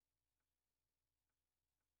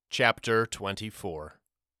Chapter 24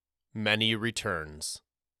 Many Returns.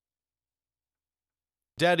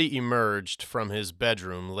 Daddy emerged from his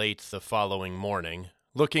bedroom late the following morning,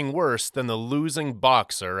 looking worse than the losing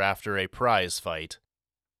boxer after a prize fight.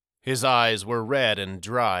 His eyes were red and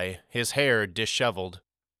dry, his hair disheveled.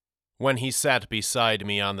 When he sat beside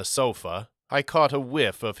me on the sofa, I caught a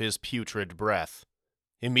whiff of his putrid breath.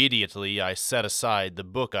 Immediately I set aside the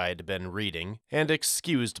book I'd been reading and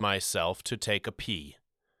excused myself to take a pee.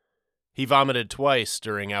 He vomited twice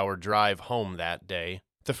during our drive home that day,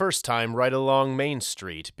 the first time right along Main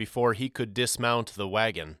Street before he could dismount the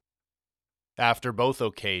wagon. After both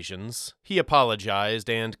occasions, he apologized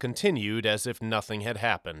and continued as if nothing had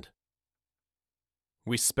happened.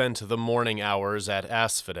 We spent the morning hours at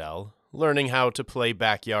Asphodel, learning how to play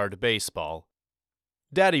backyard baseball.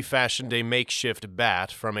 Daddy fashioned a makeshift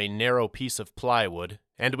bat from a narrow piece of plywood,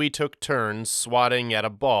 and we took turns swatting at a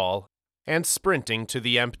ball and sprinting to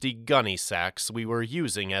the empty gunny sacks we were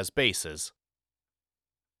using as bases.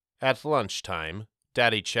 At lunchtime,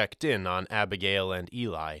 Daddy checked in on Abigail and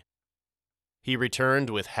Eli. He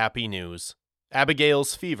returned with happy news.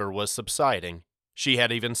 Abigail's fever was subsiding. She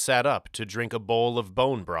had even sat up to drink a bowl of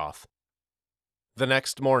bone broth. The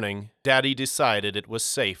next morning, Daddy decided it was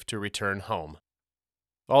safe to return home.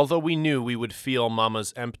 Although we knew we would feel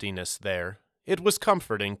Mama's emptiness there, it was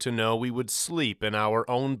comforting to know we would sleep in our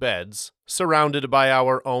own beds, surrounded by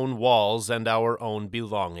our own walls and our own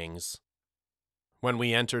belongings. When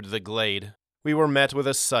we entered the glade, we were met with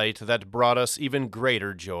a sight that brought us even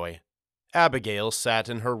greater joy. Abigail sat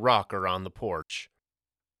in her rocker on the porch.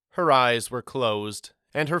 Her eyes were closed,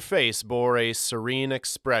 and her face bore a serene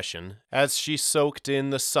expression as she soaked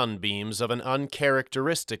in the sunbeams of an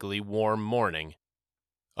uncharacteristically warm morning.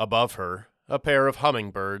 Above her, a pair of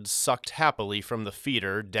hummingbirds sucked happily from the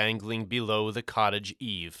feeder dangling below the cottage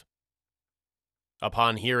eave.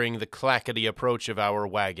 Upon hearing the clackety approach of our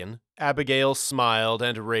wagon, Abigail smiled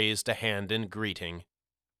and raised a hand in greeting.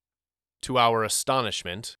 To our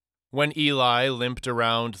astonishment, when Eli limped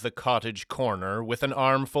around the cottage corner with an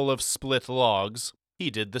armful of split logs, he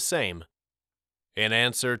did the same. In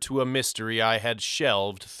answer to a mystery I had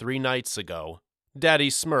shelved 3 nights ago, Daddy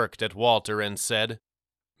smirked at Walter and said,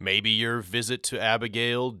 "Maybe your visit to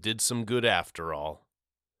Abigail did some good after all."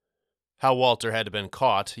 How Walter had been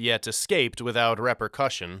caught, yet escaped without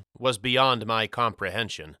repercussion, was beyond my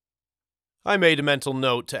comprehension. I made mental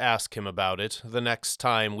note to ask him about it the next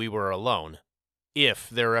time we were alone, if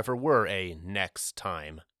there ever were a next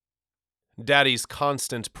time. Daddy's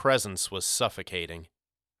constant presence was suffocating.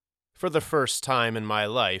 For the first time in my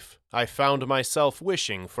life, I found myself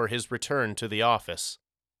wishing for his return to the office.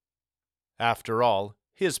 After all,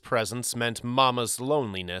 his presence meant Mama's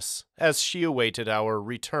loneliness as she awaited our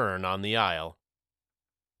return on the aisle.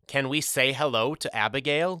 "Can we say hello to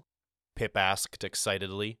Abigail?" Pip asked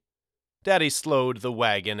excitedly. Daddy slowed the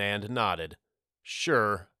wagon and nodded.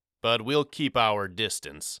 "Sure, but we'll keep our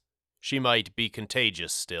distance. She might be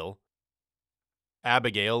contagious still."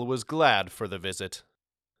 Abigail was glad for the visit.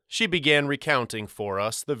 She began recounting for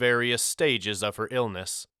us the various stages of her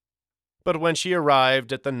illness. But when she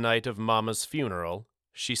arrived at the night of Mama's funeral,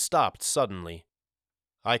 she stopped suddenly.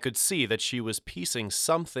 I could see that she was piecing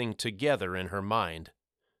something together in her mind,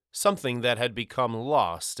 something that had become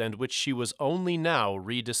lost and which she was only now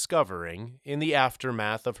rediscovering in the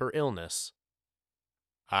aftermath of her illness.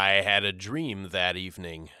 "I had a dream that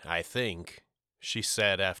evening, I think," she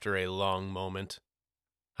said after a long moment.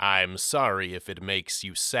 "I'm sorry if it makes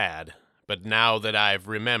you sad, but now that I've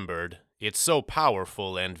remembered, it's so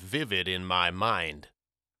powerful and vivid in my mind."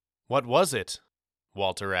 "What was it?"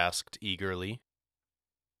 Walter asked eagerly.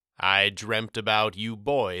 "I dreamt about you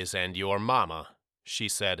boys and your mama," she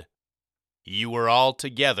said. "You were all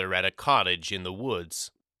together at a cottage in the woods.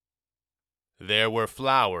 There were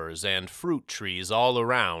flowers and fruit trees all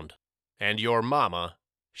around, and your mama,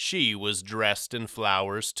 she was dressed in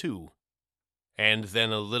flowers too. And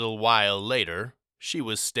then a little while later, she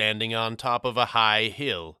was standing on top of a high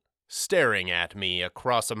hill, staring at me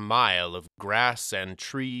across a mile of grass and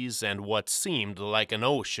trees and what seemed like an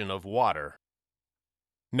ocean of water."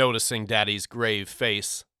 Noticing Daddy's grave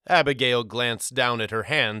face, Abigail glanced down at her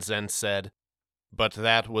hands and said, "But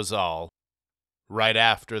that was all. Right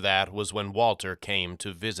after that was when Walter came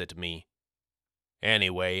to visit me.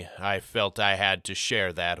 Anyway, I felt I had to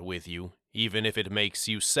share that with you, even if it makes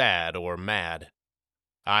you sad or mad.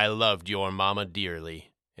 I loved your mama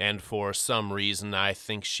dearly, and for some reason I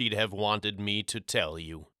think she'd have wanted me to tell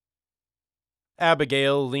you."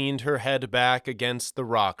 Abigail leaned her head back against the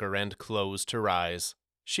rocker and closed her eyes.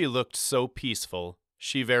 She looked so peaceful,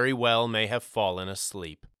 she very well may have fallen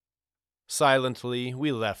asleep. Silently,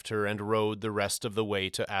 we left her and rode the rest of the way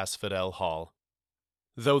to Asphodel Hall.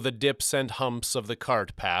 Though the dips and humps of the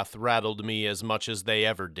cart path rattled me as much as they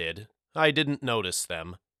ever did, I didn't notice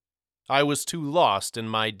them. I was too lost in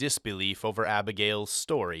my disbelief over Abigail's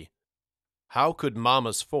story. How could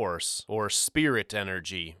Mama's force, or spirit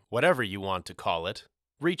energy, whatever you want to call it,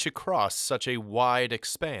 reach across such a wide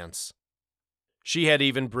expanse? She had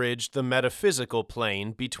even bridged the metaphysical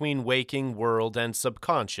plane between waking world and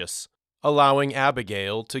subconscious, allowing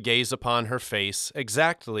Abigail to gaze upon her face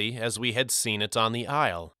exactly as we had seen it on the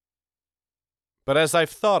Isle. But as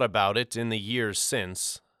I've thought about it in the years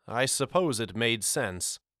since, I suppose it made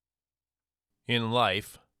sense. In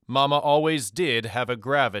life, Mama always did have a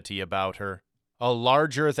gravity about her, a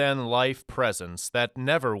larger-than-life presence that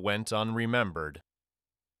never went unremembered.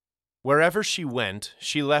 Wherever she went,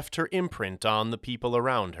 she left her imprint on the people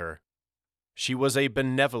around her. She was a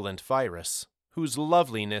benevolent virus, whose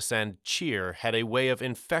loveliness and cheer had a way of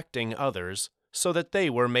infecting others so that they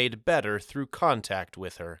were made better through contact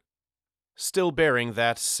with her. Still bearing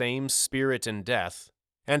that same spirit in death,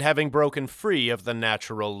 and having broken free of the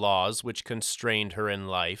natural laws which constrained her in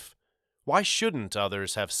life, why shouldn't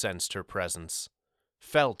others have sensed her presence,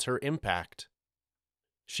 felt her impact?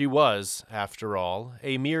 She was, after all,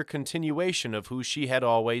 a mere continuation of who she had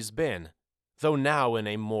always been, though now in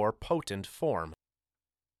a more potent form.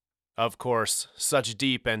 Of course, such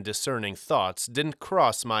deep and discerning thoughts didn't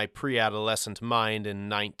cross my pre-adolescent mind in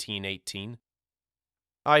 1918.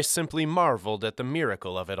 I simply marveled at the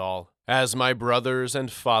miracle of it all, as my brothers and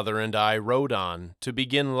father and I rode on to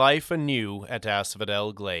begin life anew at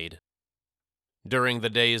Asphodel Glade. During the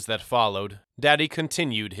days that followed, Daddy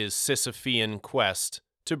continued his Sisyphean quest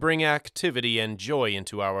to bring activity and joy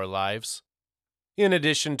into our lives. In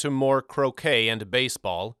addition to more croquet and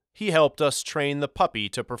baseball, he helped us train the puppy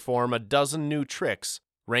to perform a dozen new tricks,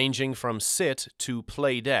 ranging from sit to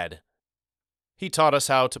play dead. He taught us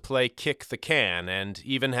how to play kick the can and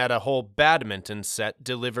even had a whole badminton set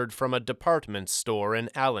delivered from a department store in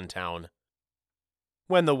Allentown.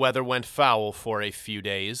 When the weather went foul for a few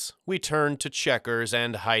days, we turned to checkers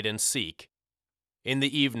and hide and seek. In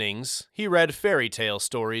the evenings, he read fairy tale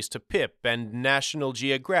stories to Pip and National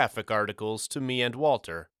Geographic articles to me and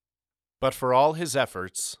Walter. But for all his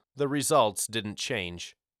efforts, the results didn't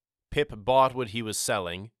change. Pip bought what he was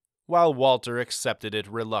selling, while Walter accepted it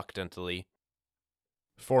reluctantly.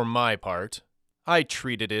 For my part, I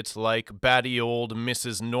treated it like batty old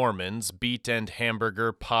Mrs. Norman's beet and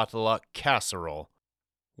hamburger potluck casserole,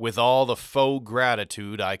 with all the faux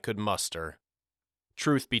gratitude I could muster.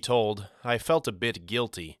 Truth be told, I felt a bit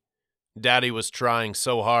guilty. Daddy was trying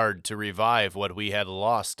so hard to revive what we had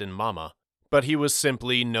lost in Mama, but he was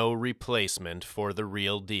simply no replacement for the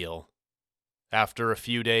real deal. After a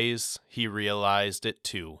few days, he realized it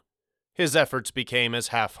too. His efforts became as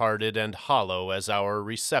half-hearted and hollow as our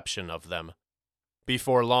reception of them.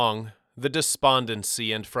 Before long, the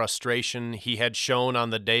despondency and frustration he had shown on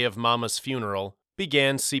the day of Mama's funeral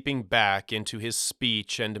began seeping back into his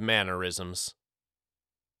speech and mannerisms.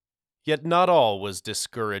 Yet not all was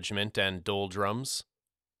discouragement and doldrums.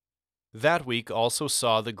 That week also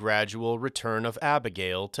saw the gradual return of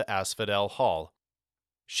Abigail to Asphodel Hall.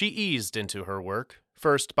 She eased into her work,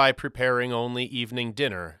 first by preparing only evening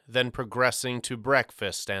dinner, then progressing to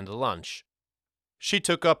breakfast and lunch. She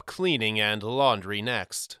took up cleaning and laundry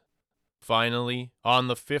next. Finally, on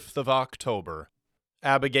the 5th of October,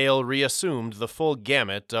 Abigail reassumed the full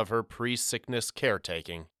gamut of her pre-sickness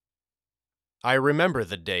caretaking. I remember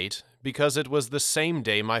the date because it was the same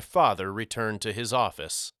day my father returned to his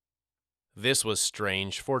office. This was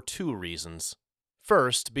strange for two reasons.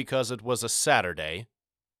 First, because it was a Saturday,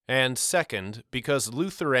 and second, because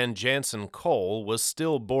Luther and Jansen Coal was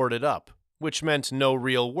still boarded up, which meant no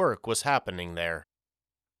real work was happening there.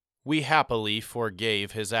 We happily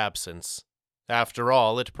forgave his absence. After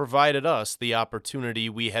all, it provided us the opportunity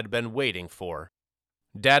we had been waiting for.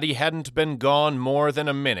 Daddy hadn't been gone more than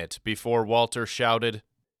a minute before Walter shouted,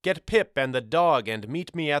 "Get Pip and the dog and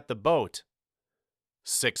meet me at the boat."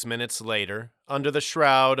 6 minutes later, under the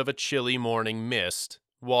shroud of a chilly morning mist,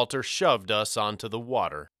 Walter shoved us onto the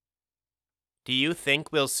water. "Do you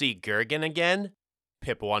think we'll see Gergen again?"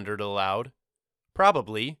 Pip wondered aloud.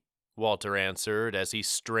 "Probably," Walter answered as he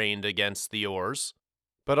strained against the oars.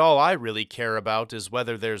 "But all I really care about is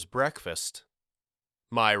whether there's breakfast."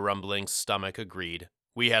 My rumbling stomach agreed.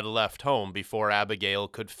 We had left home before Abigail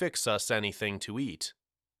could fix us anything to eat.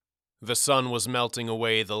 The sun was melting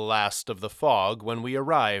away the last of the fog when we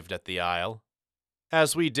arrived at the Isle.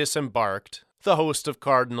 As we disembarked, the host of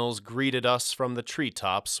cardinals greeted us from the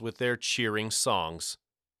treetops with their cheering songs.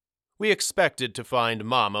 We expected to find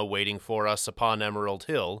Mama waiting for us upon Emerald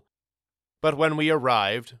Hill, but when we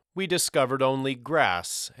arrived, we discovered only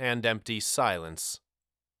grass and empty silence.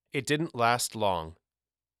 It didn't last long.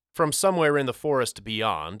 From somewhere in the forest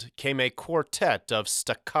beyond came a quartet of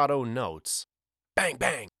staccato notes. Bang,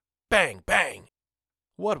 bang, bang, bang.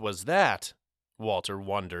 What was that? Walter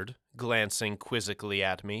wondered, glancing quizzically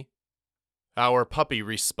at me. Our puppy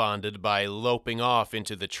responded by loping off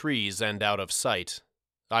into the trees and out of sight.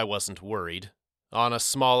 I wasn't worried. On a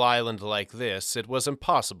small island like this, it was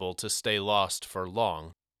impossible to stay lost for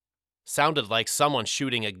long. Sounded like someone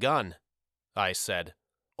shooting a gun, I said.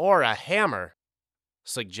 Or a hammer,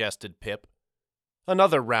 suggested Pip.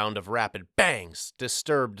 Another round of rapid bangs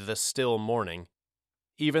disturbed the still morning.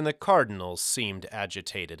 Even the cardinals seemed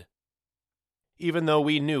agitated. Even though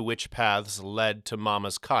we knew which paths led to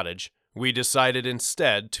Mama's cottage, we decided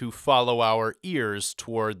instead to follow our ears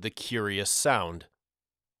toward the curious sound.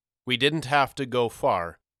 We didn't have to go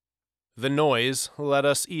far. The noise led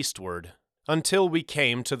us eastward, until we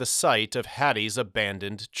came to the site of Hattie's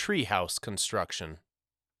abandoned treehouse construction.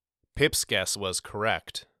 Pip's guess was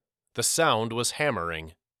correct. The sound was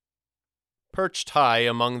hammering. Perched high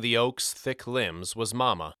among the oak's thick limbs was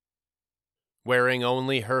Mama. Wearing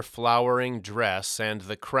only her flowering dress and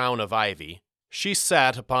the crown of ivy, she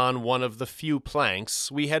sat upon one of the few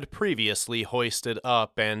planks we had previously hoisted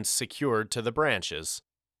up and secured to the branches.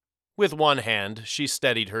 With one hand, she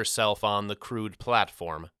steadied herself on the crude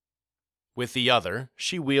platform. With the other,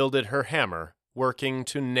 she wielded her hammer, working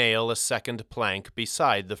to nail a second plank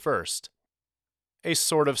beside the first. A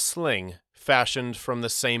sort of sling, fashioned from the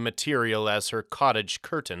same material as her cottage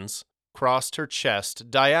curtains, crossed her chest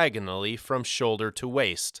diagonally from shoulder to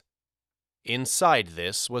waist. Inside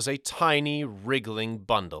this was a tiny, wriggling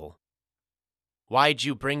bundle. "Why'd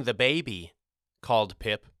you bring the baby?" called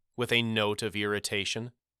Pip, with a note of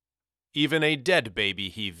irritation. Even a dead baby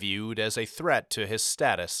he viewed as a threat to his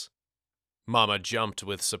status. Mama jumped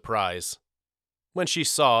with surprise. When she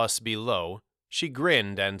saw us below, she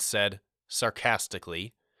grinned and said,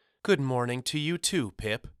 sarcastically, "Good morning to you too,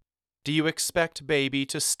 Pip. Do you expect baby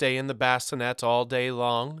to stay in the bassinet all day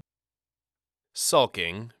long?"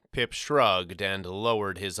 Sulking, Pip shrugged and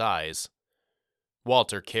lowered his eyes.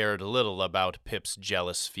 Walter cared little about Pip's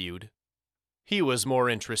jealous feud. He was more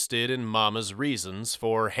interested in Mama's reasons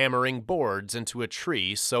for hammering boards into a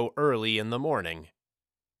tree so early in the morning.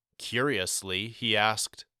 Curiously, he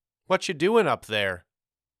asked, "What you doing up there?"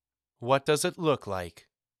 "What does it look like?"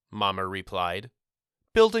 Mama replied.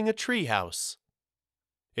 "Building a treehouse."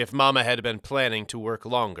 If Mama had been planning to work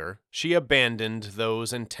longer, she abandoned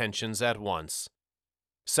those intentions at once.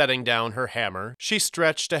 Setting down her hammer, she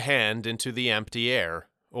stretched a hand into the empty air,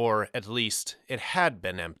 or at least it had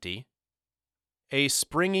been empty. A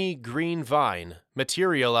springy green vine,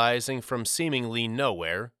 materializing from seemingly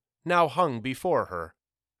nowhere, now hung before her.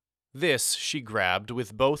 This she grabbed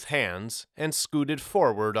with both hands and scooted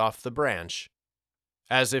forward off the branch.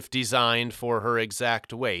 As if designed for her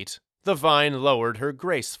exact weight, the vine lowered her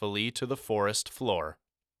gracefully to the forest floor.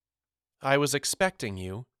 "I was expecting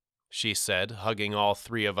you," she said, hugging all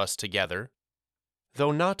three of us together.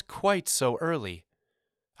 "Though not quite so early.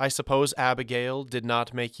 I suppose Abigail did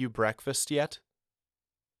not make you breakfast yet?"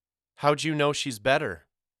 "How'd you know she's better?"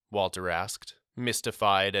 Walter asked,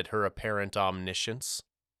 mystified at her apparent omniscience.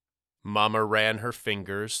 Mama ran her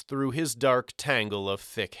fingers through his dark tangle of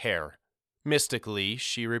thick hair. Mystically,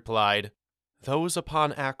 she replied, "Those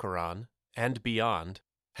upon Acheron, and beyond,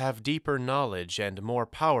 have deeper knowledge and more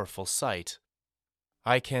powerful sight.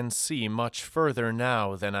 I can see much further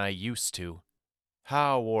now than I used to.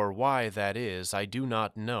 How or why that is, I do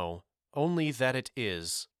not know, only that it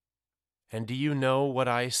is. And do you know what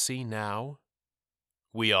I see now?"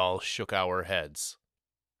 We all shook our heads.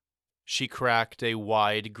 She cracked a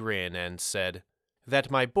wide grin and said, "That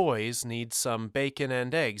my boys need some bacon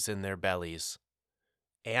and eggs in their bellies."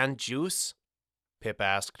 "And juice?" Pip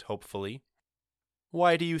asked hopefully.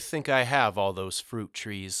 "Why do you think I have all those fruit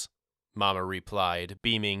trees?" Mama replied,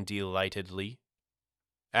 beaming delightedly.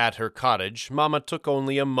 At her cottage, Mama took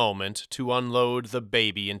only a moment to unload the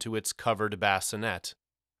baby into its covered bassinet,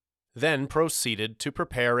 then proceeded to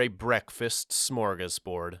prepare a breakfast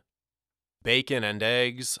smorgasbord. Bacon and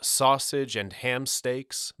eggs, sausage and ham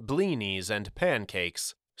steaks, blinis and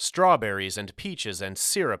pancakes, strawberries and peaches and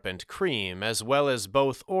syrup and cream, as well as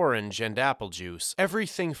both orange and apple juice.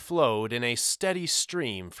 Everything flowed in a steady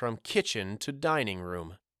stream from kitchen to dining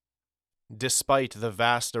room. Despite the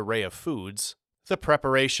vast array of foods, the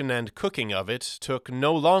preparation and cooking of it took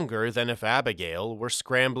no longer than if Abigail were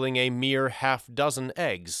scrambling a mere half-dozen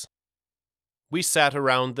eggs. We sat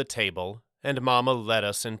around the table, and Mama led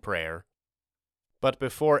us in prayer. But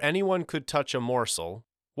before anyone could touch a morsel,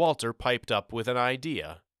 Walter piped up with an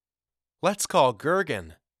idea. "Let's call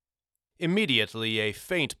Gurgen." Immediately a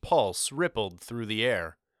faint pulse rippled through the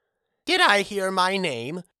air. "Did I hear my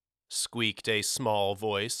name?" squeaked a small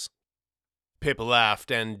voice. Pip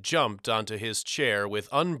laughed and jumped onto his chair with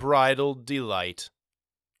unbridled delight.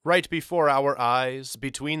 Right before our eyes,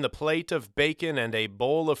 between the plate of bacon and a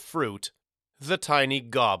bowl of fruit, the tiny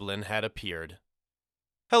goblin had appeared.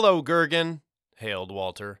 "Hello, Gurgen," hailed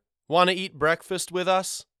Walter. "Want to eat breakfast with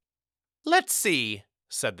us?" "Let's see,"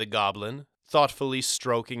 said the goblin, thoughtfully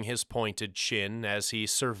stroking his pointed chin as he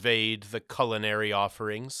surveyed the culinary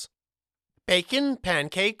offerings. "Bacon,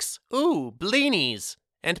 pancakes, ooh, blinis,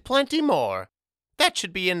 and plenty more. That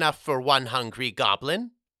should be enough for one hungry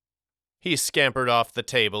goblin." He scampered off the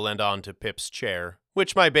table and onto Pip's chair,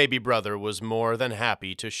 which my baby brother was more than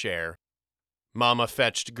happy to share. Mama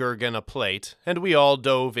fetched Gurgen a plate, and we all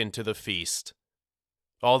dove into the feast.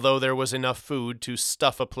 Although there was enough food to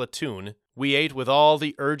stuff a platoon, we ate with all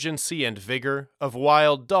the urgency and vigor of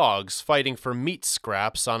wild dogs fighting for meat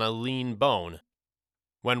scraps on a lean bone.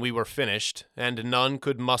 When we were finished, and none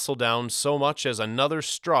could muscle down so much as another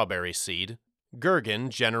strawberry seed, Gurgen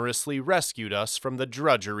generously rescued us from the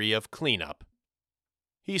drudgery of cleanup.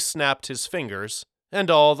 He snapped his fingers, and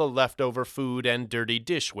all the leftover food and dirty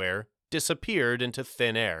dishware disappeared into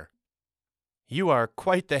thin air. "You are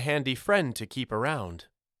quite the handy friend to keep around,"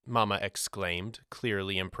 Mama exclaimed,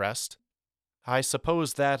 clearly impressed. "I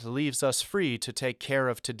suppose that leaves us free to take care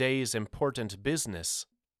of today's important business."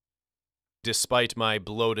 Despite my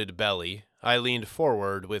bloated belly, I leaned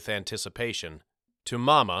forward with anticipation. To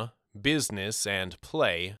Mama, business and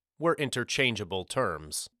play were interchangeable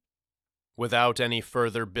terms. Without any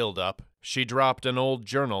further build-up, she dropped an old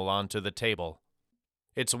journal onto the table.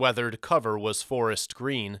 Its weathered cover was forest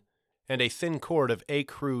green, and a thin cord of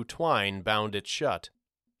ecru twine bound it shut.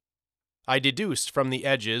 I deduced from the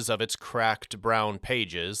edges of its cracked brown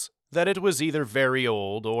pages that it was either very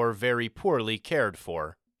old or very poorly cared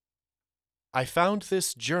for. "I found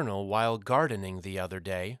this journal while gardening the other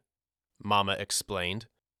day," Mama explained.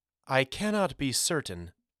 "I cannot be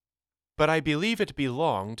certain, but I believe it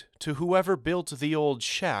belonged to whoever built the old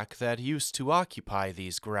shack that used to occupy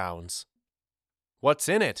these grounds." "What's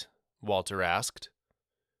in it?" Walter asked.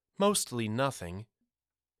 "Mostly nothing.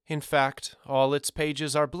 In fact, all its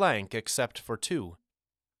pages are blank except for two.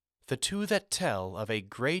 The two that tell of a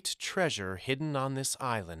great treasure hidden on this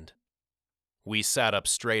island." We sat up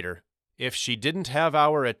straighter. If she didn't have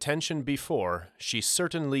our attention before, she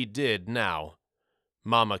certainly did now.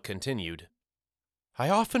 Mama continued. "I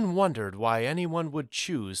often wondered why anyone would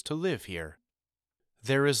choose to live here.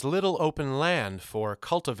 There is little open land for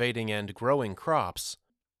cultivating and growing crops,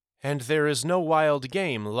 and there is no wild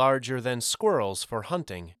game larger than squirrels for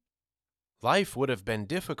hunting. Life would have been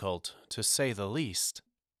difficult, to say the least.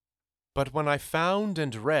 But when I found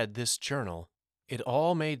and read this journal, it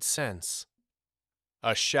all made sense."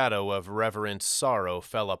 A shadow of reverent sorrow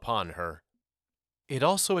fell upon her. "It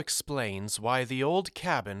also explains why the old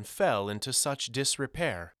cabin fell into such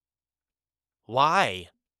disrepair." "Why?"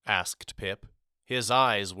 asked Pip. His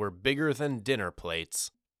eyes were bigger than dinner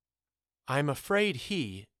plates. "I'm afraid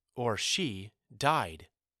he, or she, died.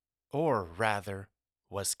 Or, rather,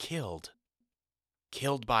 was killed."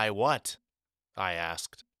 "Killed by what?" I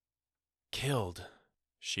asked. "Killed,"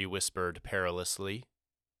 she whispered perilously,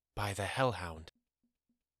 "by the hellhound."